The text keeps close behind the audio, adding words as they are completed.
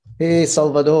Hey,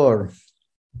 Salvador.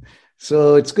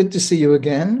 So it's good to see you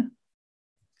again.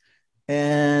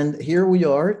 And here we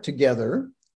are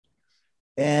together.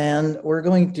 And we're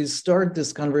going to start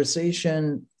this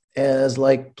conversation as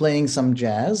like playing some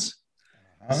jazz.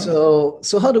 Huh?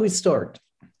 So how do we start?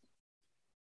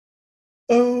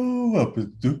 Oh,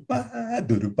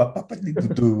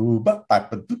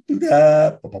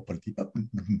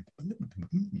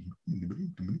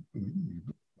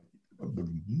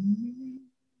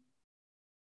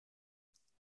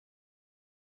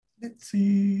 let's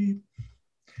see.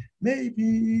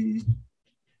 Maybe,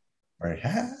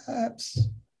 perhaps,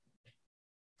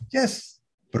 yes.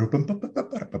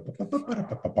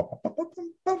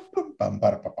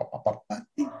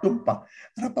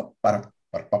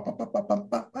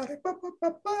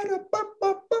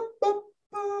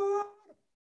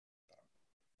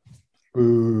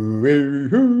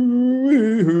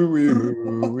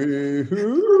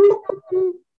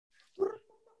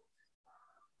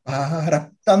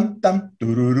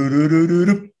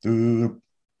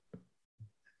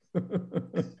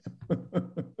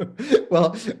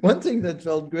 Well, one thing that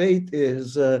felt great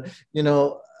is,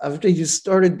 after you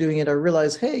started doing it, I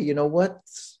realized, hey, you know what?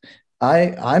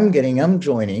 I'm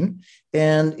joining,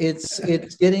 and it's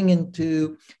getting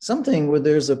into something where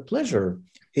there's a pleasure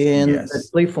in that Yes,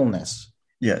 playfulness.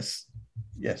 yes,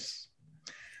 yes.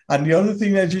 And the other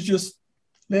thing that you just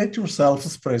let yourself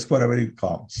express whatever it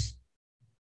comes.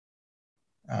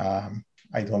 Um,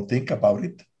 I don't think about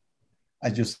it. I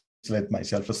just let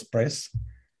myself express.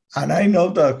 And I know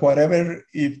that whatever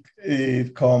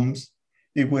it comes,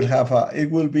 it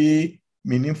will be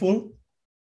meaningful,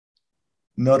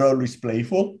 not always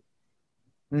playful,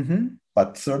 Mm-hmm.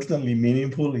 but certainly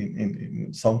meaningful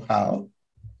in somehow.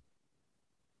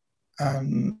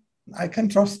 And I can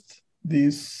trust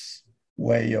this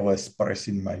way of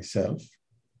expressing myself.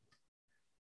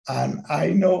 And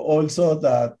I know also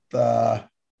that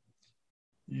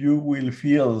you will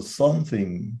feel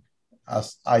something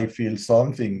as I feel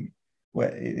something.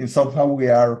 Where somehow we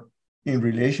are in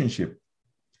relationship,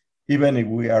 even if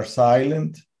we are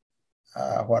silent.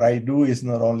 What I do is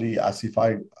not only as if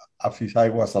I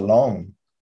was alone.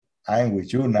 I'm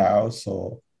with you now,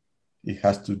 so it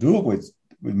has to do with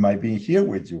my being here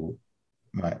with you,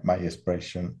 my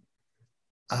expression.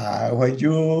 When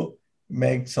you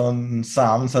make some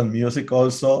sounds and music,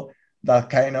 also that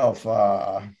kind of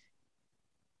uh,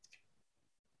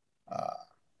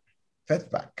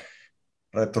 feedback,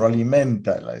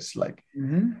 retroalimental. It's like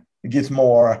Mm-hmm. it gives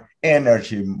more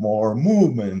energy, more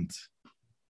movement.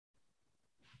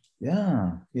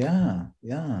 Yeah, yeah,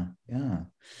 yeah, yeah.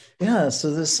 Yeah,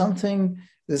 so there's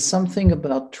something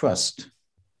about trust,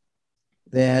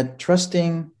 that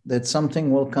trusting that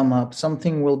something will come up,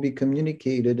 something will be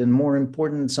communicated, and more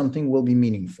important, something will be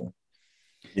meaningful.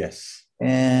 Yes.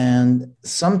 And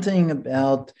something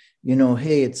about,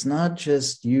 hey, it's not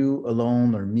just you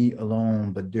alone or me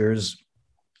alone, but there's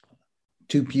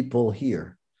two people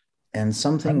here, and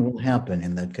something will happen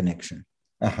in that connection.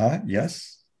 Uh-huh.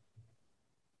 Yes.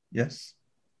 Yes.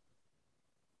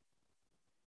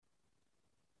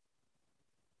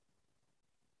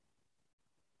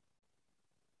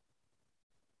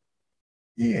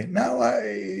 Yeah. Now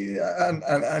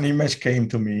an image came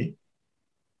to me,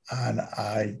 and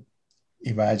I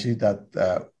imagined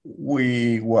that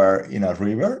we were in a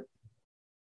river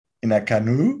in a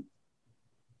canoe,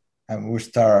 and we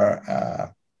start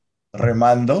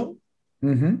remando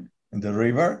Mm-hmm. in the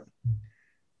river,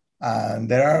 and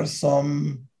there are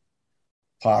some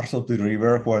parts of the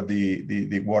river where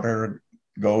the water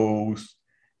goes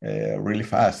really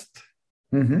fast.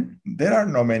 Mm-hmm. There are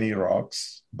not many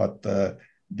rocks, but the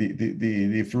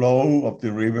flow of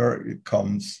the river, it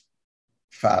comes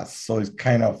fast. So it's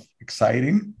kind of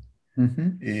exciting.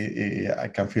 Mm-hmm. I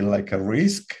can feel like a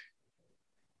risk.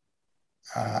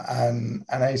 And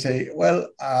I say, well,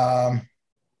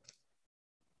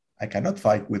 I cannot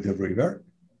fight with the river.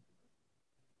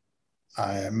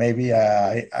 Maybe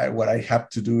what I have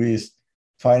to do is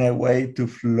find a way to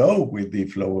flow with the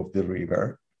flow of the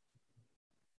river.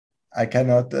 I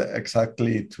cannot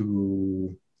exactly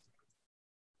to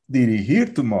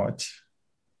dirigir too much,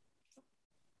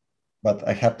 but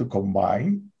I have to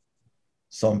combine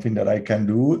something that I can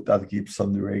do that gives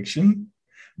some direction,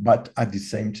 but at the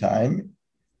same time,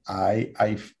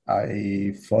 I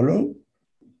follow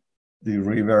the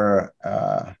river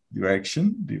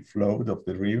direction, the flow of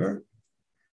the river.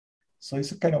 So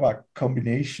it's a kind of a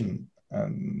combination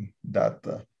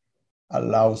that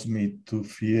allows me to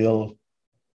feel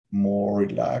more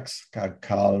relaxed,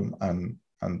 calm, and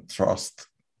trust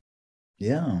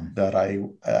Yeah. that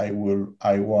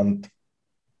I want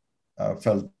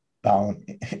felt down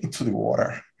into the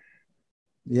water.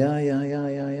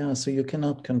 Yeah. So you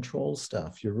cannot control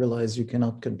stuff. You realize you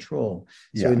cannot control.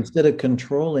 So Yeah. instead of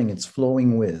controlling, it's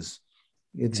flowing with.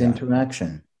 It's Yeah.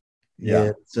 interaction.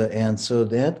 Yeah. And so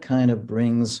that kind of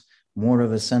brings more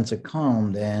of a sense of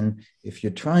calm than if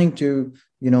you're trying to,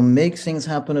 make things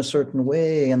happen a certain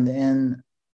way, and then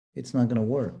it's not going to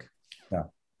work. Yeah.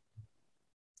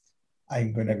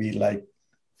 I'm going to be like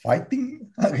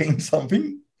fighting against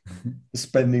something,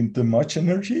 spending too much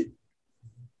energy,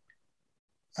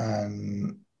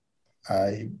 and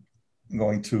I'm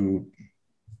going to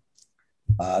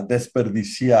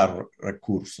desperdiciar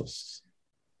recursos.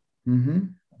 Mm-hmm.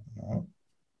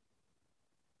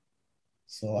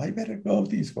 So I better go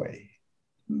this way.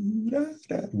 Yeah.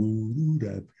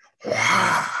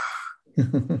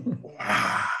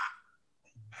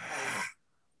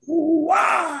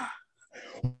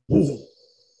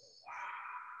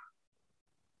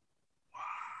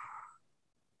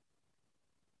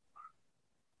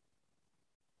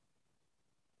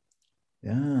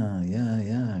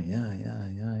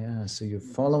 So you're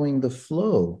following the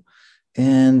flow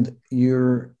and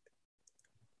you're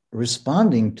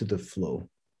responding to the flow.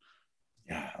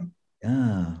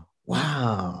 Yeah.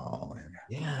 Wow.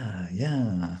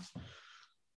 Yeah.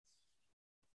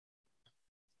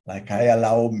 Like I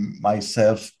allow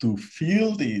myself to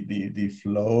feel the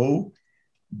flow,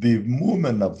 the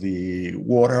movement of the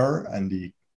water and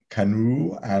the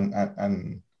canoe,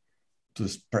 and to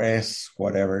express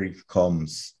whatever it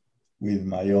comes with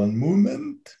my own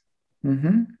movement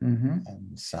and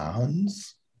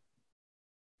sounds,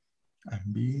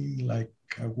 and being like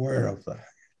aware of that.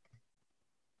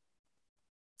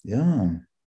 Yeah.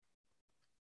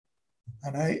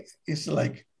 And it's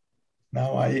like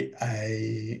now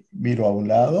I miro a un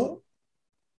lado,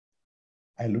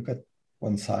 I look at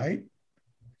one side,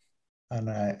 and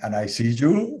I see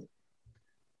you,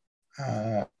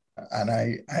 and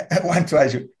I want to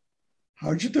ask you, how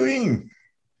are you doing?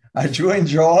 Are you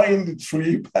enjoying the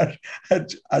trip?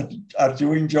 Are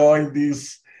you enjoying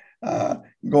this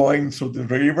going through the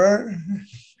river?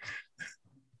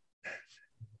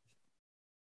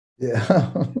 Yeah.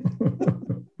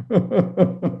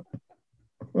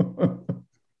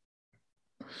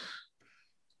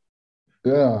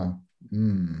 Yeah.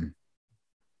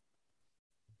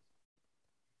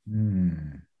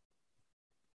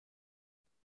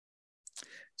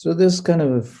 So this kind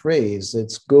of a phrase,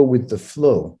 it's go with the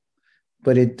flow,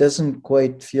 but it doesn't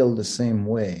quite feel the same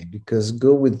way, because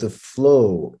go with the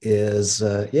flow is,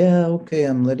 okay,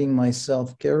 I'm letting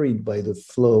myself carried by the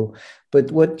flow.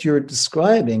 But what you're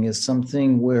describing is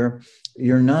something where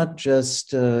you're not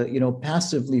just,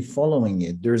 passively following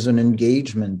it. There's an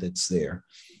engagement that's there.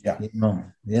 Yeah.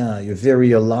 You're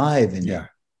very alive in it.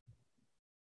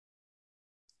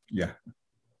 Yeah.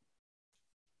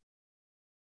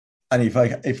 And if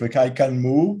I can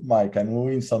move my canoe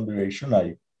in some direction,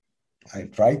 I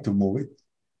try to move it,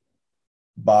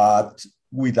 but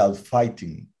without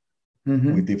fighting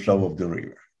with the flow of the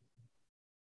river.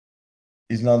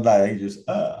 It's not that I just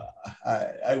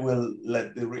I will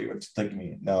let the river take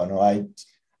me. No. I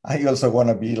also want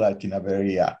to be like in a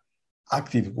very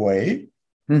active way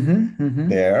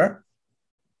there,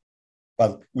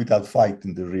 but without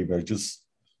fighting the river. Just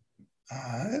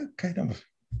kind of,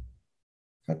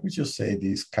 how would you say,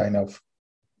 this kind of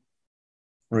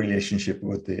relationship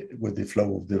with the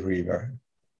flow of the river.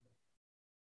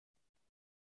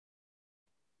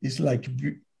 It's like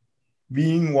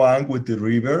being one with the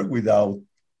river without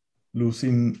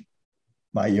losing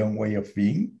my own way of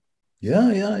being.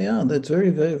 Yeah. That's very,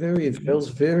 it feels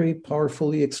very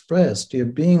powerfully expressed. You're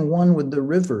being one with the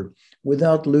river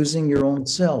without losing your own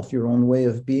self, your own way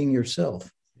of being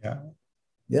yourself. Yeah.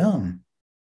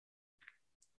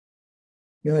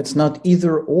 It's not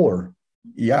either or.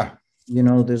 Yeah.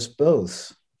 There's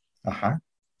both.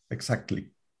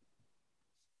 Exactly.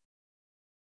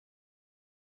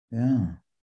 Yeah.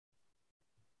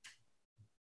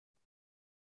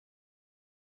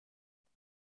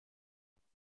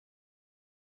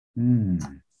 Then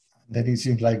it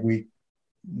seems like we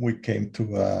came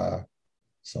to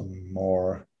some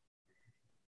more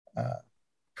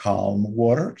calm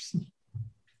waters.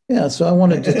 Yeah, so I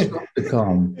want to disrupt the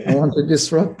calm. I want to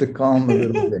disrupt the calm a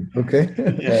little bit, okay?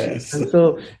 Yes. And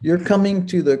so you're coming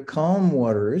to the calm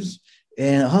waters,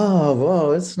 and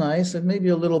wow, it's nice. It may be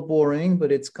a little boring,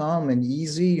 but it's calm and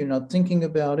easy. You're not thinking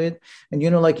about it. And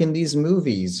like in these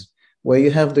movies where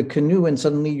you have the canoe and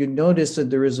suddenly you notice that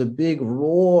there is a big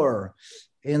roar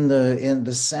in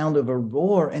the sound of a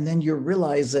roar, and then you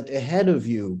realize that ahead of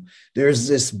you there's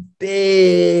this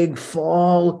big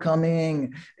fall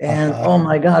coming, and oh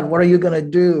my God, what are you going to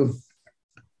do?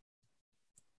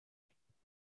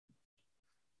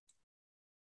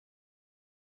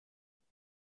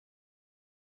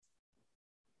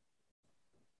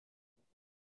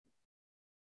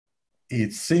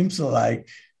 It seems like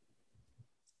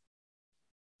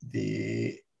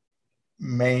the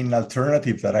main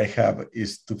alternative that I have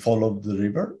is to follow the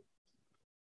river,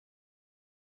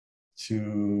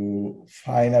 to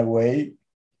find a way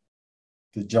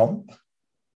to jump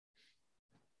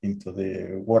into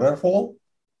the waterfall.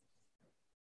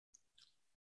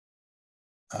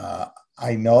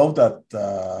 I know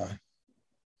that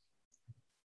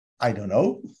I don't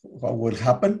know what will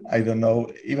happen. I don't know,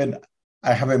 even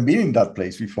I haven't been in that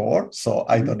place before, so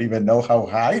I don't even know how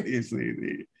high is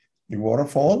the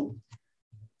waterfall.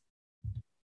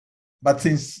 But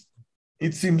since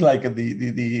it seems like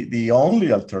the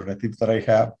only alternative that I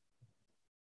have,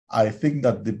 I think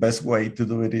that the best way to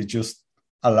do it is just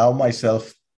allow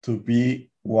myself to be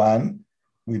one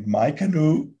with my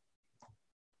canoe,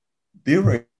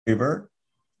 the river,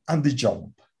 and the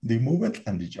jump, the movement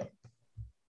and the jump.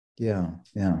 Yeah.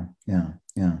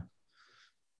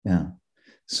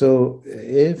 So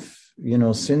if,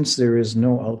 since there is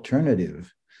no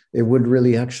alternative, it would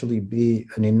really actually be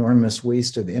an enormous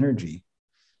waste of energy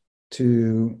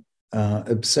to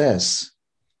obsess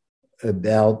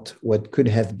about what could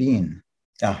have been.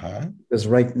 Because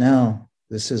right now,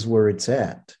 this is where it's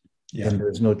at, and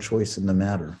there's no choice in the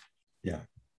matter. Yeah.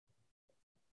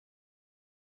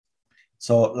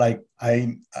 So like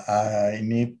I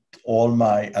need all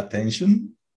my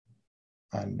attention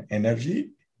and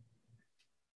energy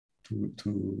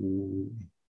to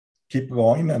keep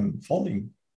going and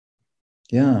falling.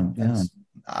 Yeah.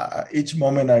 Each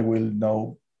moment I will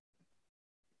know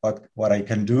what I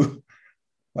can do,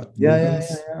 what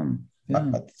movements.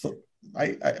 But so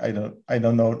I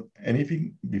don't know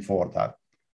anything before that.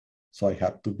 So I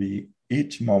have to be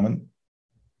each moment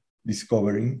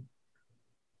discovering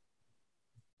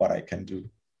what I can do.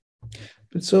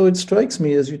 But so it strikes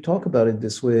me as you talk about it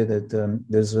this way that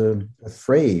there's a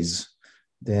phrase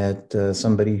that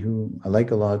somebody who I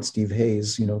like a lot, Steve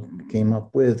Hayes, came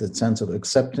up with, a sense of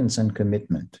acceptance and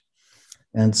commitment.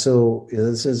 And so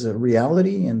this is a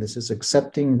reality, and this is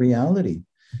accepting reality.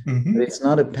 Mm-hmm. But it's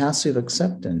not a passive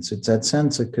acceptance. It's that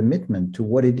sense of commitment to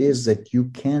what it is that you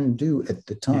can do at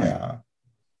the time.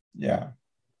 Yeah.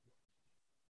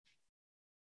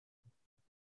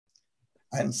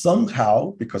 And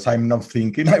somehow, because I'm not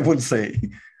thinking, I would say,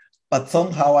 but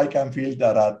somehow I can feel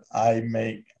that I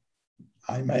may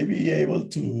be able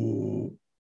to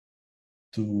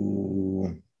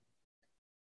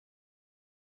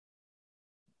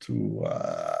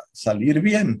salir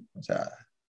bien. O sea,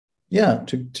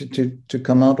 to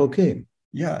come out okay.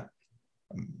 Yeah.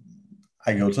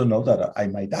 I also know that I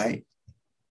might die,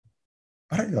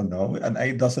 but I don't know, and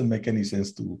it doesn't make any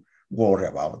sense to worry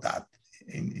about that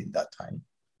in that time.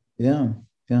 Yeah.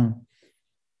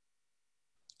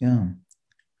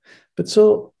 But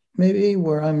so maybe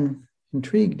where I'm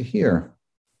intrigued here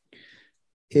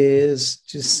is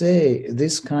to say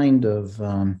this kind of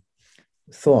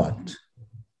thought,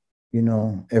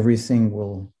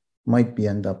 everything might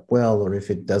end up well, or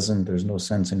if it doesn't, there's no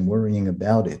sense in worrying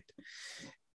about it,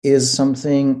 is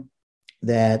something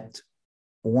that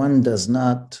one does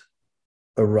not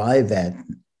arrive at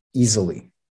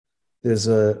easily. There's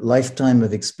a lifetime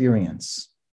of experience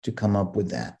to come up with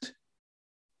that.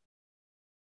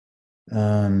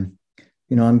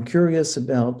 I'm curious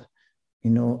about,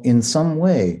 in some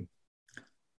way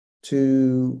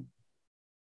to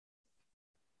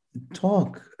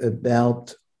talk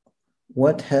about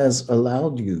what has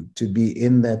allowed you to be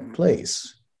in that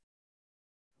place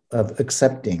of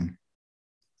accepting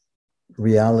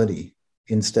reality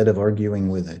instead of arguing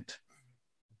with it.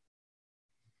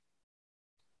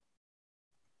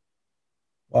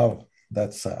 Wow,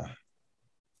 that's a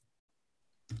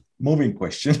moving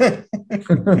question.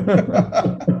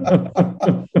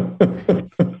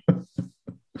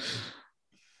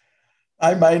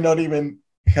 I might not even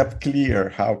have clear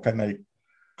how can I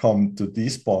come to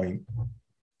this point,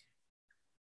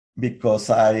 because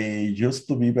I used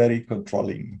to be very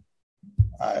controlling.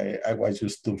 I was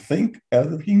used to think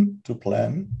everything, to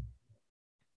plan,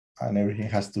 and everything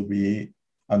has to be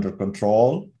under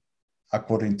control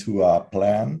according to a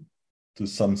plan, to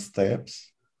some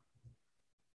steps.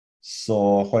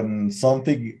 So when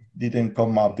something didn't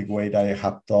come out the way that I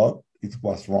had thought it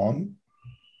was wrong,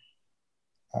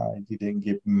 it didn't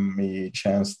give me a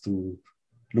chance to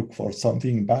look for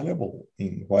something valuable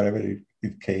in whatever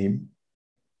it came,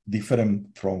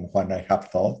 different from what I have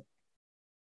thought.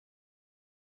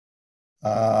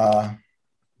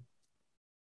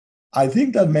 I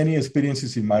think that many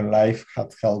experiences in my life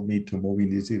have helped me to move in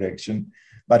this direction,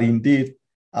 but indeed,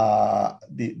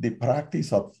 the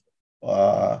practice of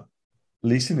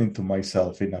listening to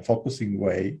myself in a focusing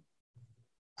way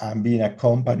and being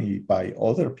accompanied by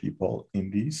other people in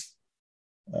this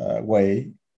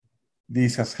way,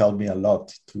 this has helped me a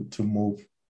lot to move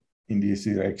in this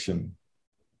direction.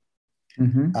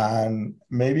 Mm-hmm. And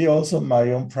maybe also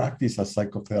my own practice as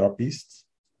psychotherapist.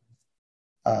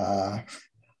 I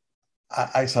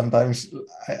sometimes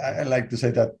I like to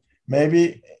say that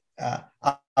maybe a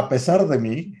pesar de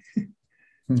mí,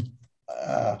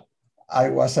 I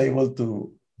was able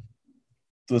to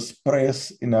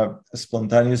express in a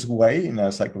spontaneous way in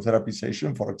a psychotherapy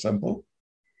session, for example,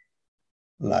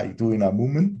 like doing a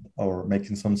movement or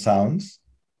making some sounds.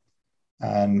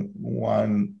 And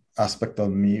one aspect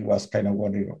of me was kind of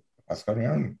wondering, what's going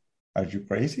on? Are you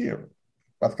crazy or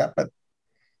what happened?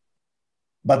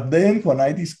 But then when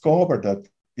I discovered that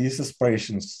these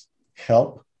expressions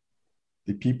help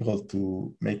the people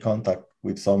to make contact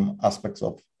with some aspects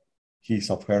of his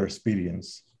or her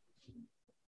experience,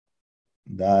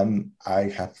 then I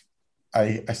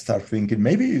start thinking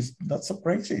maybe it's not so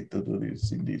crazy to do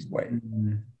this in this way.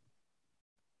 Mm-hmm.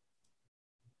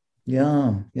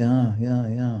 Yeah.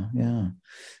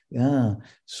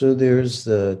 So there's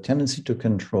the tendency to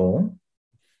control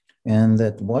and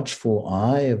that watchful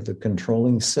eye of the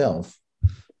controlling self,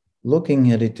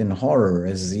 looking at it in horror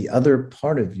as the other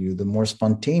part of you, the more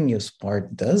spontaneous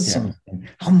part, does something.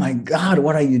 Oh my God,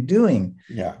 what are you doing?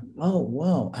 Yeah. Oh,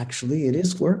 well, actually it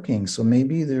is working. So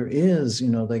maybe there is,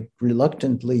 like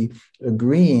reluctantly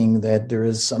agreeing that there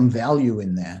is some value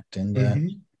in that.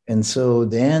 And so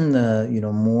then,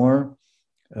 more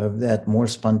of that more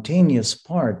spontaneous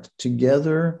part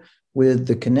together with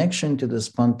the connection to the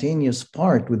spontaneous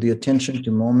part, with the attention to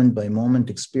moment by moment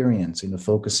experience in a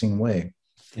focusing way.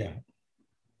 Yeah.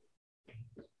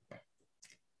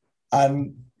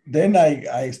 And then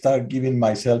I started giving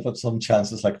myself some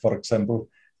chances. Like, for example,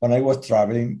 when I was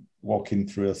traveling, walking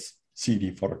through a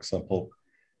city, for example,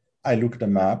 I look at the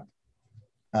map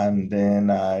and then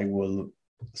I will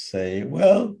say,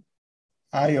 well,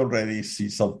 I already see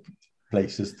some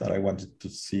places that I wanted to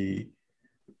see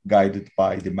guided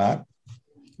by the map.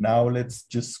 Now let's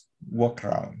just walk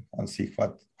around and see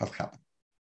what happened.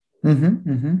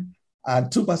 Mm-hmm, mm-hmm.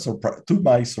 And to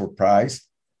my surprise,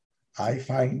 I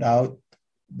find out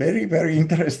very, very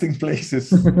interesting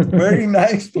places, very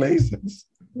nice places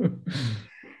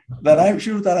that I'm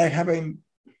sure that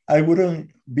I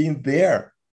wouldn't been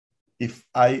there if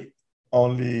I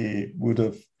only would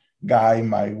have guided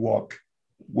my walk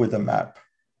with a map.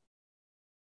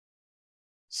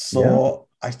 So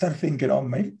I start thinking, oh,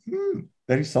 maybe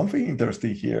there is something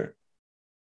interesting here.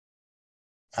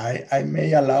 I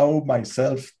may allow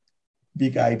myself be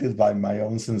guided by my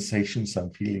own sensations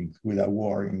and feelings without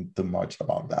worrying too much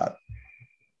about that.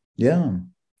 Yeah.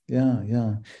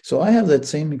 So I have that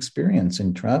same experience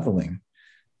in traveling,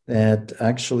 that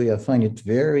actually I find it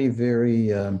very,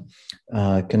 very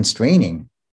constraining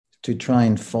to try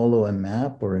and follow a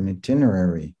map or an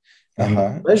itinerary. And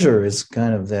the pleasure is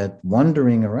kind of that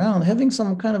wandering around, having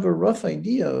some kind of a rough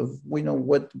idea of,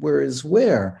 where is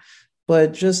where,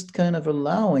 but just kind of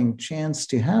allowing chance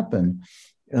to happen.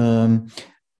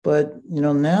 But,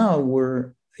 now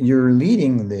you're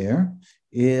leading there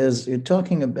is you're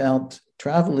talking about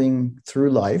traveling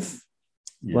through life,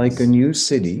 like a new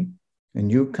city, a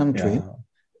new country,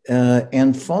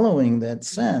 and following that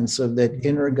sense of that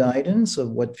inner guidance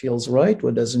of what feels right,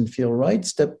 what doesn't feel right,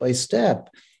 step by step.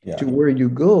 To where you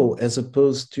go, as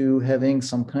opposed to having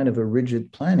some kind of a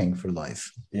rigid planning for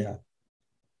life. Yeah.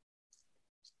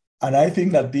 And I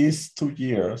think that these 2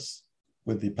 years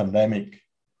with the pandemic,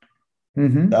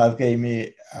 that gave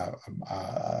me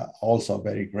also a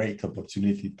very great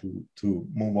opportunity to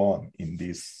move on in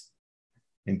this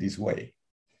way.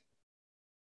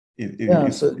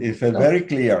 It felt very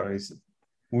clear.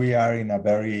 We are in a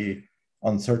very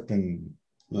uncertain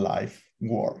life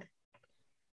world.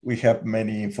 We have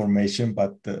many information,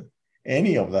 but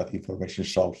any of that information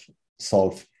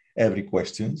solve every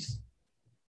questions.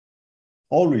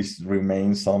 Always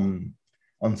remains some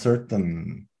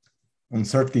uncertainty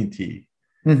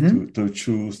to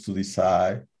choose, to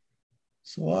decide.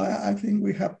 So I think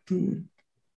we have to,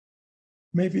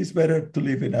 maybe it's better to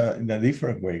live in a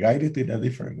different way, guided in a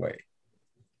different way.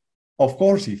 Of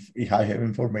course, if I have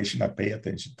information, I pay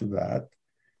attention to that,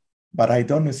 but I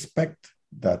don't expect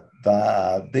that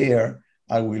there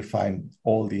I will find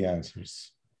all the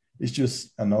answers. It's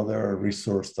just another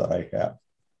resource that I have.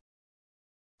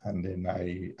 And then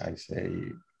I say,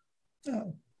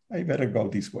 oh, I better go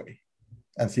this way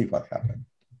and see what happens.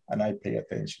 And I pay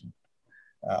attention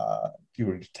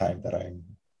during the time that I'm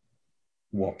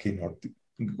walking or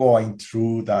going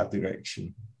through that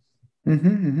direction.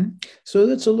 Mm-hmm, mm-hmm. So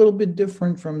that's a little bit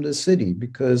different from the city,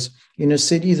 because in a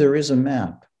city there is a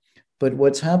map. But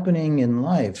what's happening in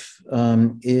life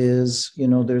is,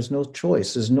 there's no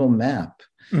choice, there's no map.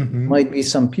 Mm-hmm. Might be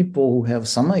some people who have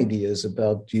some ideas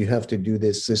about you have to do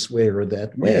this way or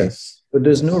that way. Yes. But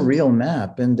there's no real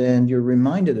map. And then you're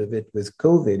reminded of it with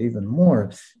COVID even more.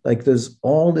 Like there's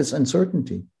all this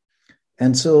uncertainty.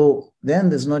 And so then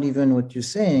there's not even what you're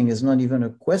saying is not even a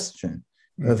question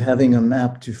of having a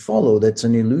map to follow. That's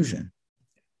an illusion.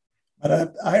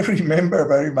 But I remember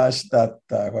very much that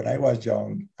when I was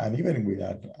young, and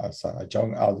even as a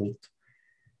young adult,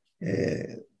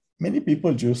 many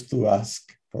people used to ask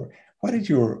for, what is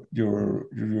your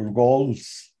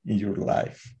goals in your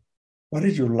life? What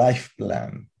is your life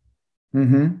plan?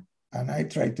 Mm-hmm. And I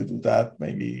tried to do that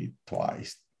maybe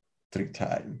twice, 3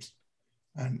 times.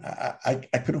 And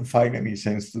I couldn't find any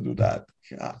sense to do that.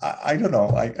 I don't know.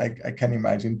 I can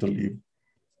imagine to live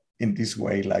in this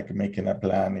way, like making a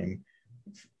plan in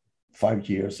 5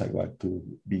 years, I want to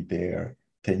be there.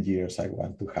 10 years, I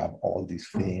want to have all these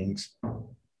things.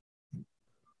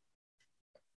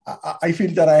 I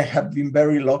feel that I have been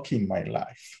very lucky in my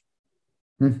life.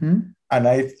 Mm-hmm.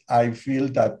 And I feel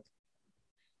that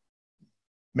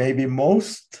maybe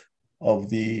most of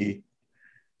the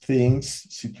things,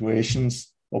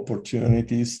 situations,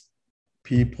 opportunities,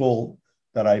 people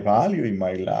that I value in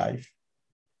my life,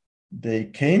 they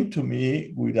came to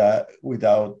me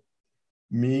without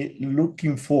me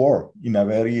looking for in a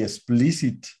very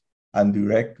explicit and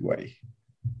direct way.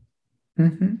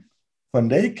 Mm-hmm. When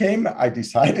they came, I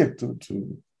decided to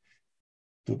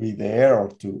be there or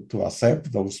to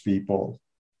accept those people.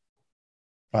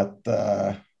 But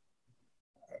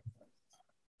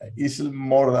it's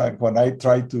more like when I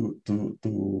try to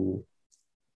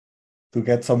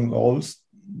get some goals,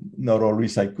 not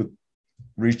always I could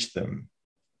reach them.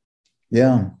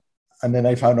 Yeah. And then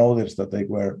I found others that they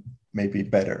were maybe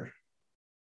better.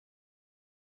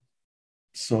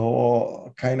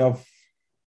 So kind of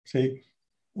say,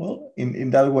 well, in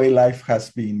that way, life has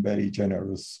been very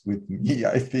generous with me.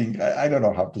 I think, I don't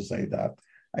know how to say that.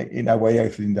 In a way, I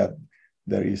think that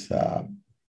there is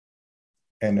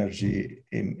energy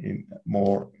in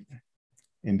more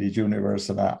in the universe.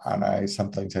 And I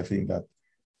sometimes I think that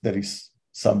there is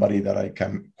somebody that I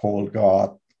can call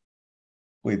God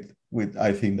with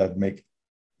I think that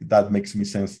makes me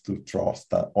sense to trust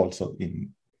that also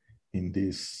in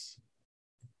this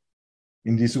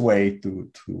way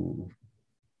to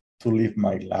live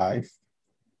my life.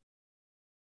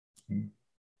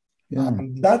 Yeah.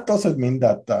 And that doesn't mean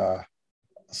that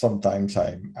sometimes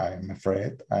I'm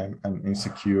afraid, I'm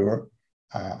insecure,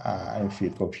 I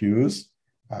feel confused.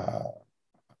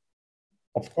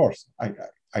 Of course,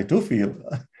 I do feel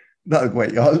that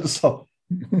way also.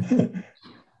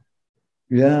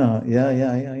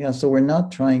 Yeah. So we're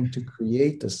not trying to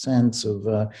create a sense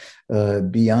of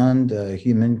beyond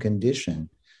human condition,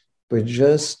 but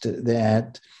just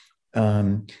that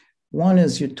one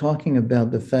is you're talking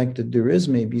about the fact that there is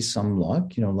maybe some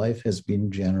luck, life has been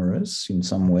generous in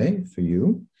some way for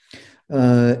you,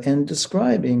 and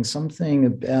describing something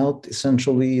about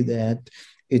essentially that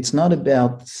it's not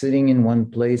about sitting in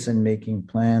one place and making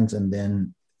plans and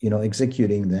then,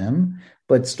 executing them,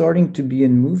 but starting to be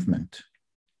in movement.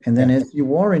 And then as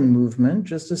you are in movement,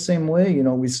 just the same way,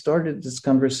 we started this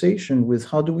conversation with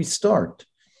how do we start?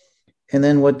 And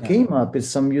then what came up is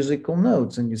some musical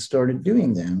notes and you started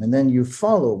doing them. And then you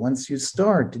follow. Once you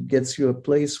start, it gets you a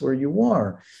place where you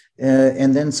are.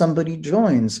 And then somebody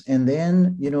joins. And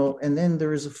then, and then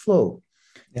there is a flow.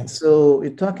 Yeah. So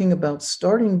you're talking about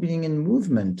starting being in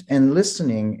movement and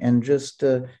listening and just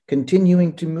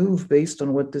continuing to move based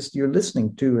on what you're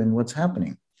listening to and what's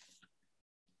happening.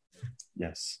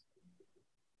 Yes.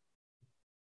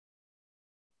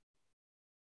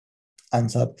 And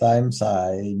sometimes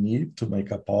I need to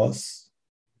make a pause,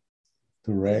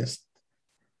 to rest,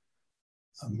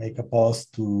 and make a pause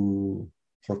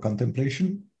for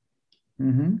contemplation.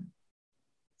 Mm-hmm.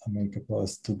 And make a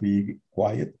pause to be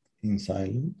quiet in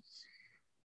silence.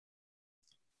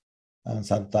 And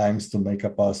sometimes to make a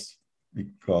pause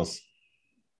because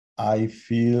I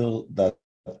feel that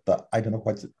I don't know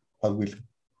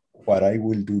what I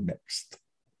will do next.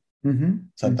 Mm-hmm.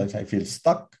 Sometimes I feel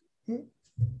stuck.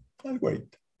 I'll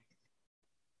wait.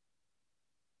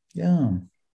 Yeah.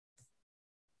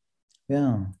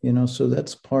 Yeah, so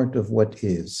that's part of what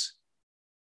is.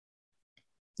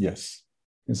 Yes.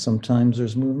 And sometimes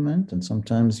there's movement, and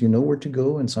sometimes you know where to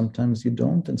go, and sometimes you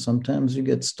don't, and sometimes you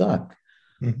get stuck.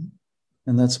 Mm-hmm.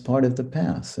 And that's part of the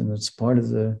path, and it's part of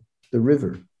the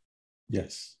river.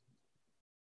 Yes.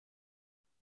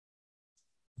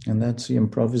 And that's the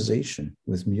improvisation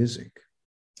with music.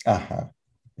 Uh-huh.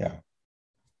 Yeah.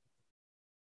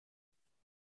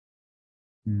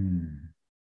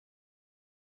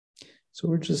 So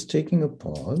we're just taking a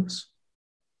pause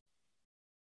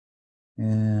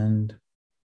and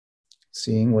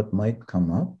seeing what might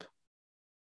come up.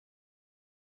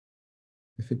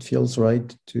 If it feels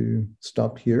right to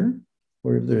stop here,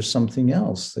 or if there's something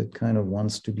else that kind of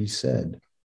wants to be said.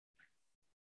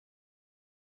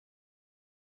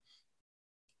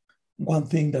 One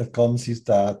thing that comes is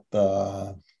that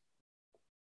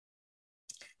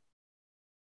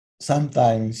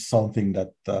sometimes something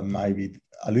that might be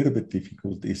a little bit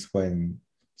difficult is when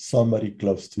somebody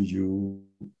close to you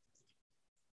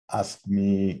asks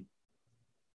me,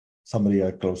 somebody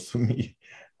close to me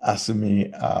asks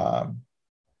me,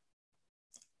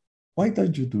 why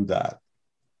don't you do that?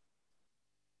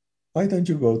 Why don't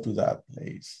you go to that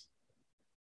place?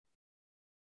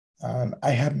 And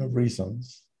I have no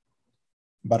reasons,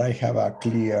 but I have a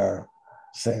clear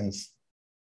sense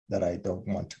that I don't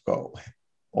want to go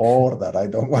or that I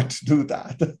don't want to do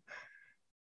that.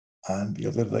 And the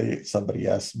other day, somebody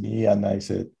asked me, and I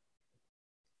said,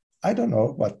 I don't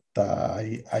know, but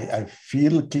I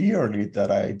feel clearly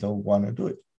that I don't want to do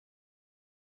it.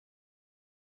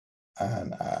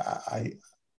 And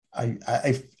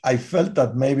I felt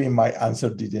that maybe my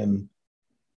answer didn't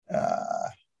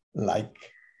like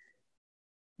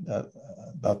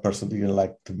that person didn't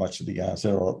like too much the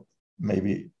answer, or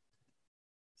maybe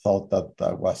thought that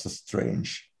that was a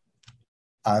strange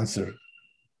answer.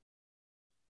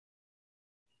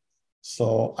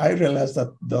 So I realized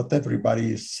that not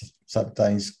everybody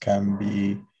sometimes can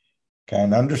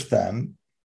understand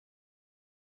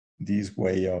this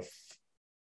way of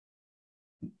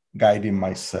guiding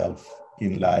myself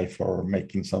in life or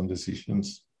making some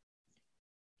decisions,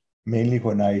 mainly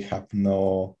when I have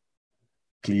no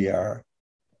clear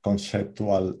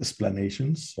conceptual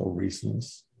explanations or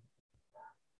reasons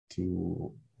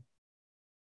to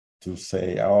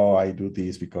say, oh, I do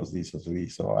this because this or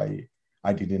this, or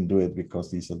I didn't do it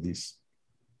because this or this.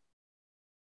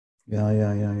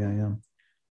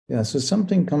 Yeah, so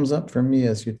something comes up for me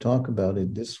as you talk about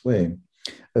it this way,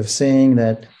 of saying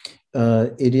that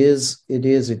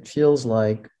it feels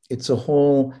like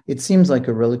it seems like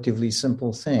a relatively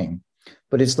simple thing,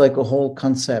 but it's like a whole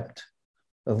concept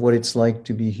of what it's like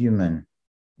to be human.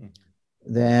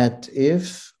 Mm-hmm. That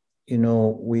if,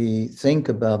 we think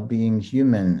about being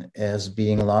human as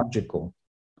being logical,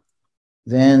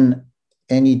 then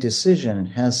any decision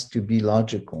has to be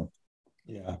logical.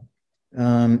 Yeah.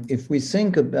 If we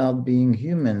think about being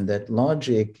human, that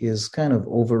logic is kind of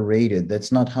overrated.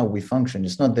 That's not how we function.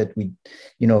 It's not that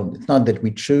it's not that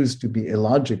we choose to be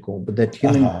illogical, but that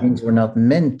human beings were not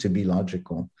meant to be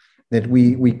logical. That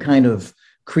we kind of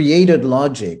created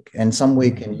logic and some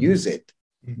way can use it,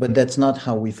 but that's not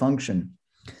how we function.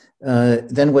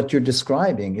 Then what you're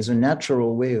describing is a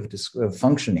natural way of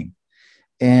functioning.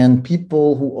 And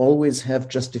people who always have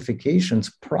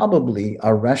justifications probably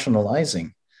are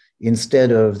rationalizing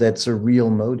instead of that's a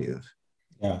real motive.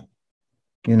 Yeah.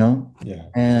 Yeah.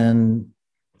 And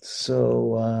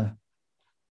so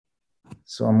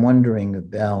I'm wondering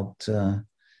about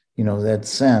that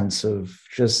sense of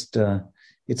just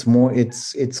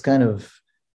it's kind of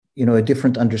a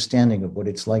different understanding of what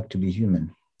it's like to be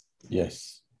human.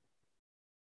 Yes.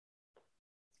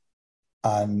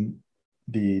 And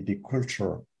the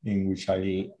culture in which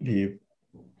I live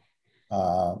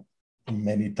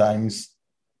many times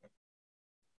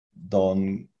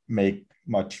don't make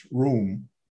much room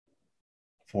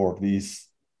for these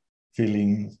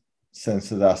feeling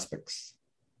sensitive aspects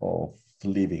of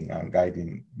living and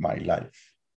guiding my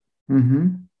life.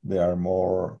 Mm-hmm. There are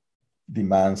more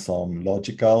demands on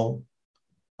logical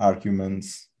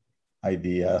arguments,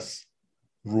 ideas,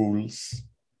 rules,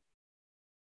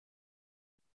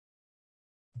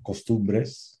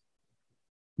 costumbres.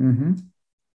 Mm-hmm.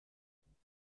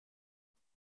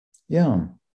 Yeah.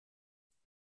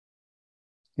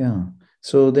 Yeah.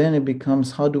 So then it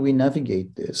becomes, how do we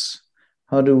navigate this?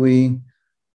 How do we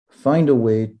find a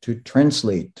way to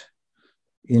translate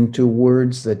into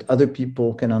words that other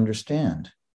people can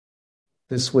understand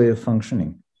this way of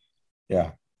functioning?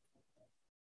 Yeah.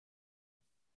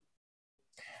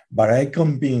 But I'm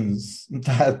convinced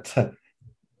that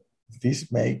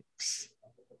this makes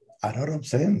a lot of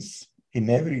sense. in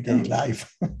everyday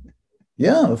life.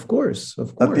 Yeah, of course.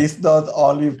 That is not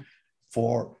only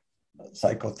for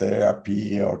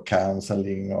psychotherapy or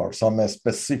counseling or some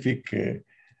specific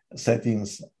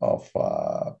settings of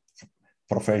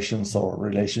professions or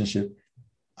relationship.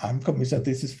 I'm convinced that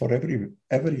this is for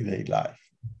everyday life.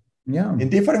 Yeah. In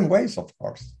different ways, of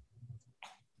course.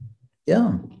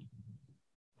 Yeah.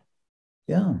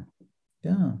 Yeah.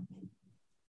 Yeah.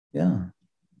 Yeah.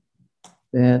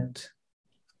 That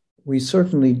we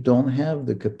certainly don't have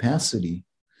the capacity.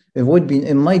 It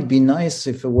might be nice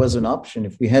if it was an option,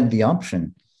 if we had the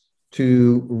option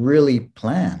to really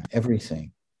plan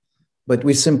everything, but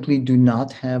we simply do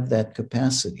not have that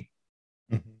capacity.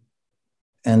 Mm-hmm.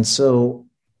 And so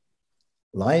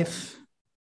life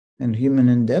and human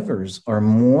endeavors are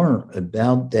more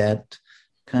about that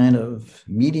kind of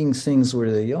meeting things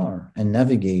where they are and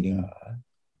navigating.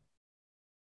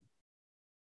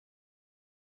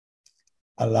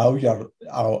 Allow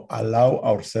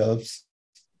ourselves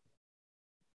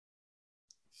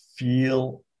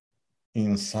feel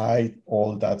inside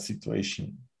all that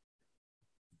situation.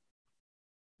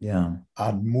 Yeah.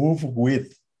 And move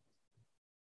with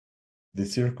the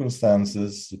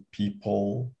circumstances, the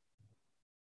people,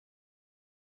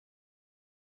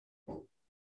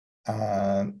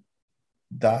 and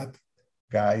that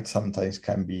guide sometimes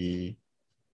can be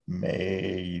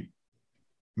made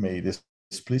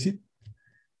explicit,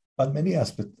 but many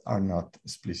aspects are not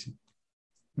explicit.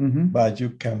 Mm-hmm. But you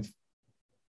can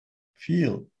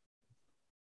feel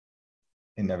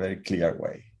in a very clear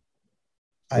way.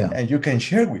 And you can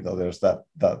share with others that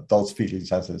those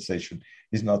feelings and sensation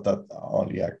is not that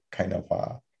only a kind of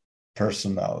a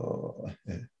personal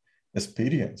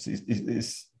experience.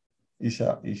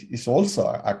 It's also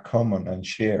a common and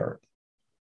shared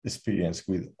experience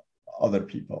with other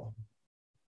people.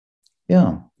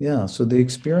 Yeah. So the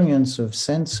experience of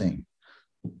sensing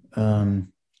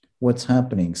what's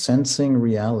happening, sensing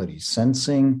reality,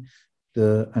 sensing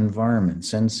the environment,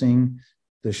 sensing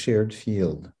the shared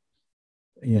field,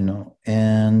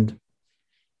 and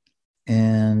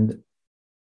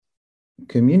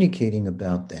communicating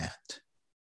about that,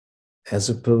 as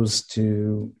opposed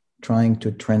to trying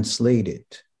to translate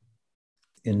it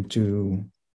into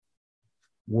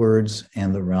words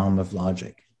and the realm of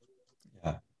logic.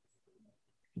 Yeah.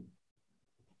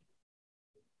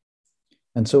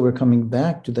 And so we're coming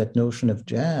back to that notion of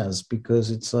jazz,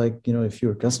 because it's like, if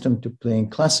you're accustomed to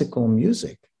playing classical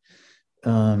music,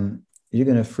 you're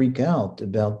going to freak out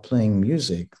about playing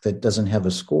music that doesn't have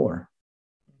a score.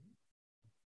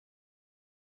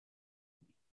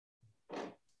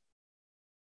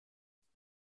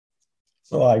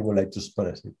 So I would like to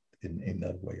express it in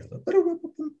that way.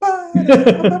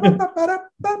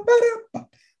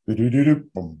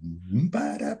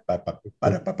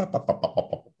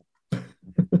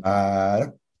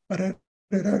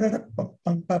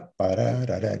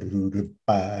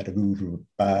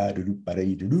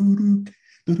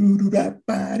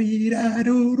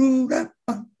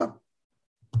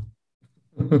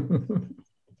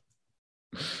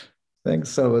 Thanks,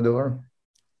 Salvador.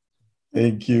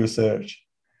 Thank you, Serge.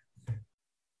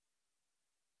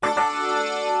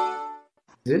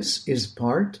 This is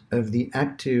part of the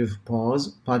Active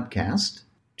Pause podcast.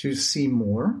 To see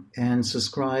more and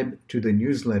subscribe to the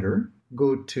newsletter,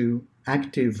 go to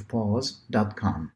activepause.com.